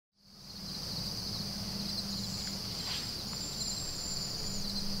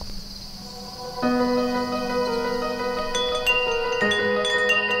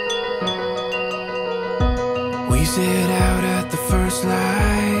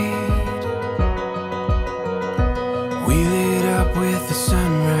with the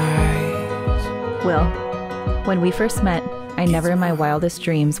sunrise. Will, when we first met, I never in my wildest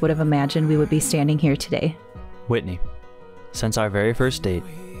dreams would have imagined we would be standing here today. Whitney, since our very first date,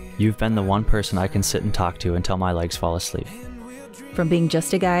 you've been the one person I can sit and talk to until my legs fall asleep. From being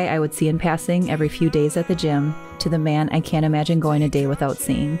just a guy I would see in passing every few days at the gym, to the man I can't imagine going a day without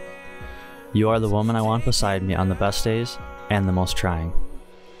seeing. You are the woman I want beside me on the best days and the most trying.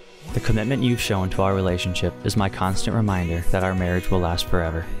 The commitment you've shown to our relationship is my constant reminder that our marriage will last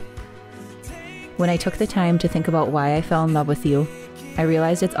forever. When I took the time to think about why I fell in love with you, I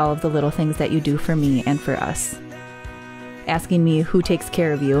realized it's all of the little things that you do for me and for us. Asking me who takes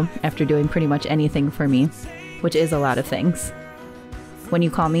care of you after doing pretty much anything for me, which is a lot of things. When you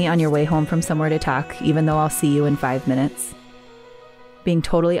call me on your way home from somewhere to talk, even though I'll see you in 5 minutes. Being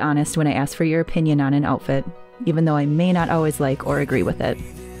totally honest when I ask for your opinion on an outfit, even though I may not always like or agree with it.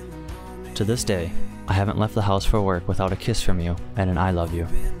 To this day, I haven't left the house for work without a kiss from you and an I love you.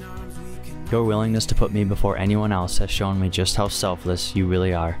 Your willingness to put me before anyone else has shown me just how selfless you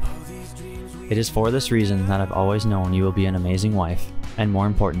really are. It is for this reason that I've always known you will be an amazing wife, and more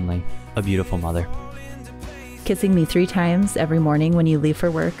importantly, a beautiful mother. Kissing me 3 times every morning when you leave for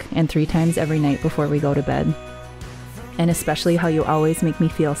work and 3 times every night before we go to bed. And especially how you always make me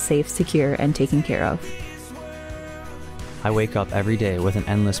feel safe, secure, and taken care of. I wake up every day with an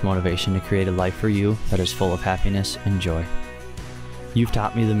endless motivation to create a life for you that is full of happiness and joy. You've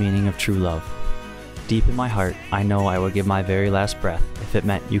taught me the meaning of true love. Deep in my heart, I know I would give my very last breath if it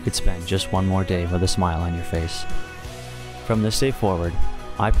meant you could spend just one more day with a smile on your face. From this day forward,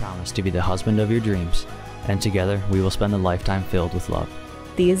 I promise to be the husband of your dreams, and together we will spend a lifetime filled with love.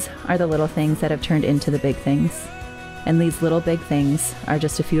 These are the little things that have turned into the big things. And these little big things are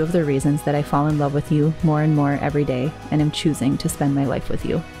just a few of the reasons that I fall in love with you more and more every day and am choosing to spend my life with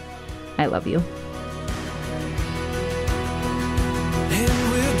you. I love you. And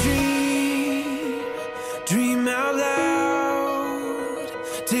we'll dream out loud.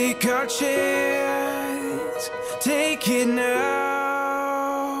 Take our chance, take it now.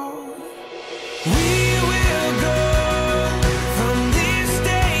 We will go from this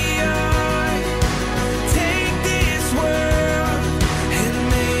day on. Take this world and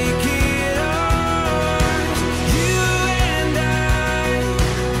make it ours. You and I,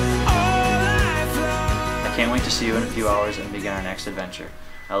 all life long. I can't wait to see you in a few hours and begin our next adventure.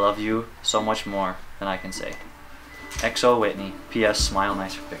 I love you so much more than I can say. XO Whitney. P.S. Smile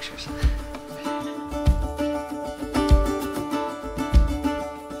nice for pictures.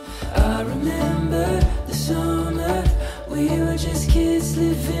 I remember the summer, we were just kids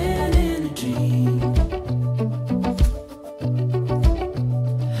living in a dream.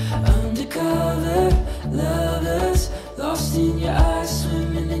 Undercover lovers, lost in your eyes,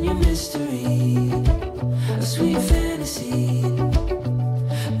 swimming in your mystery. A sweet fantasy,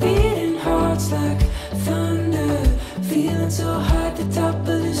 beating hearts like thunder, feeling so high at the top of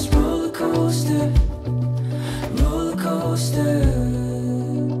this roller coaster, roller coaster.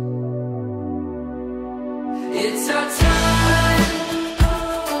 It's our time,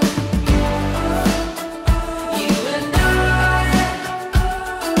 you and I,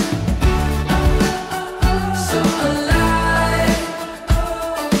 so alive,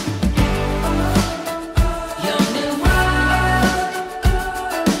 young and wild.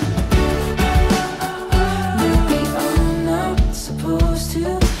 Maybe I'm not supposed to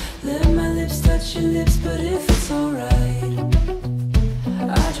let my lips touch your lips, but if it's alright,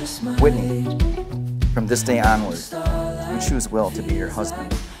 I just might. Whitney, from this day onward, you choose Will to be your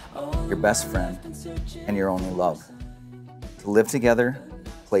husband, your best friend, and your only love. To live together,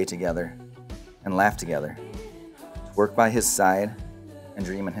 play together, and laugh together. To work by his side and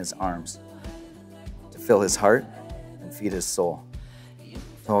dream in his arms. To fill his heart and feed his soul.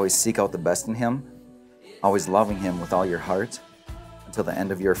 To always seek out the best in him, always loving him with all your heart, until the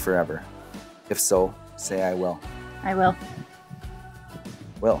end of your forever. If so, say I will. I will.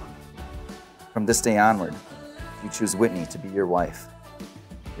 Will. From this day onward, you choose Whitney to be your wife,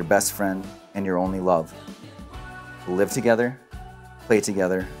 your best friend, and your only love. To live together, play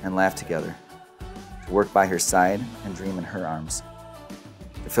together, and laugh together. To work by her side and dream in her arms.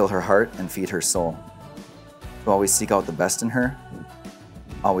 To fill her heart and feed her soul. To always seek out the best in her,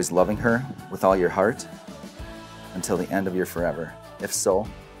 always loving her with all your heart, until the end of your forever. If so,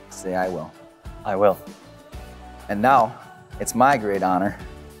 say I will. I will. And now, it's my great honor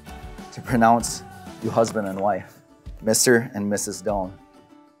to pronounce you husband and wife, Mr. and Mrs. Doan.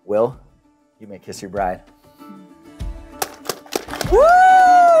 Will, you may kiss your bride. Woo!